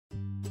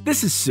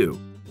This is Sue.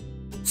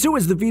 Sue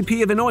is the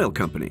VP of an oil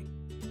company.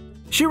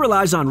 She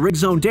relies on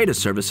Rigzone Data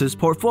Services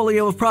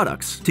Portfolio of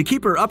products to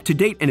keep her up to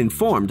date and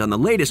informed on the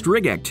latest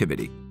rig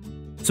activity,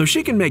 so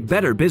she can make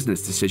better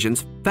business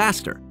decisions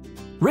faster.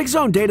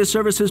 Rigzone Data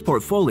Services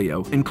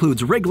Portfolio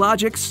includes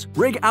RigLogix,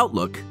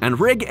 RigOutlook, and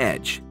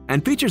RigEdge,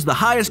 and features the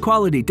highest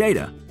quality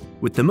data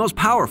with the most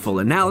powerful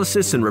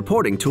analysis and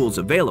reporting tools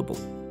available.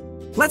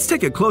 Let's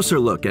take a closer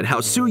look at how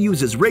Sue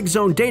uses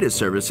Rigzone Data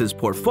Services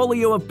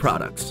portfolio of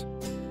products.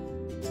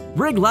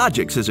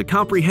 RigLogix is a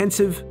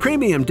comprehensive,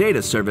 premium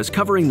data service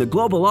covering the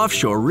global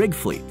offshore rig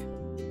fleet.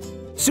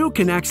 Sue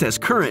can access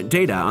current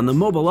data on the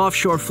mobile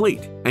offshore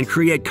fleet and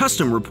create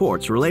custom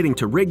reports relating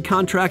to rig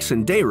contracts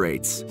and day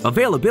rates,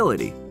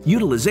 availability,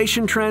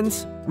 utilization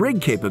trends,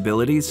 rig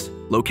capabilities,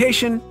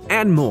 location,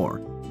 and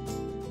more.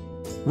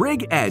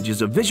 RigEdge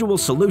is a visual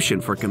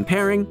solution for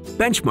comparing,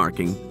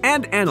 benchmarking,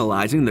 and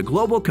analyzing the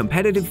global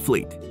competitive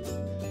fleet.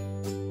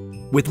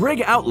 With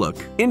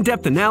RigOutlook,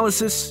 in-depth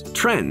analysis,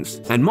 trends,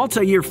 and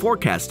multi-year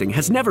forecasting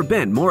has never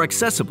been more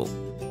accessible.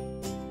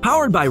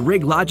 Powered by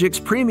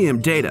RigLogix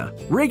premium data,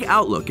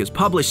 RigOutlook is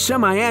published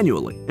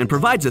semi-annually and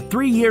provides a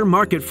 3-year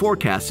market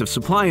forecast of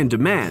supply and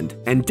demand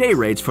and day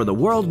rates for the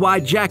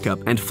worldwide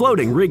jackup and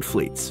floating rig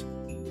fleets.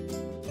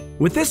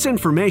 With this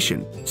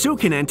information, Sue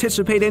can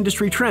anticipate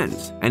industry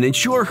trends and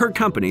ensure her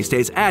company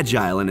stays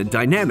agile in a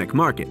dynamic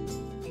market.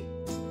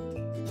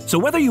 So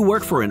whether you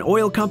work for an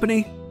oil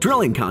company,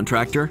 drilling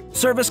contractor,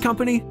 service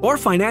company, or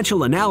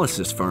financial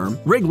analysis firm,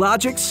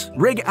 RigLogix,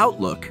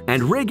 RigOutlook,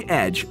 and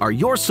RigEdge are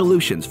your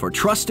solutions for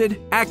trusted,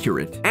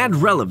 accurate, and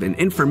relevant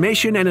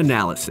information and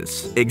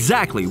analysis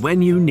exactly when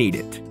you need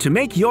it to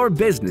make your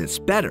business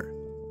better.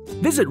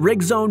 Visit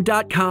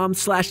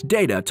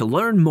rigzone.com/data to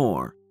learn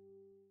more.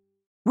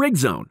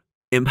 Rigzone,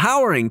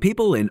 empowering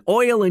people in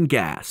oil and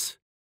gas.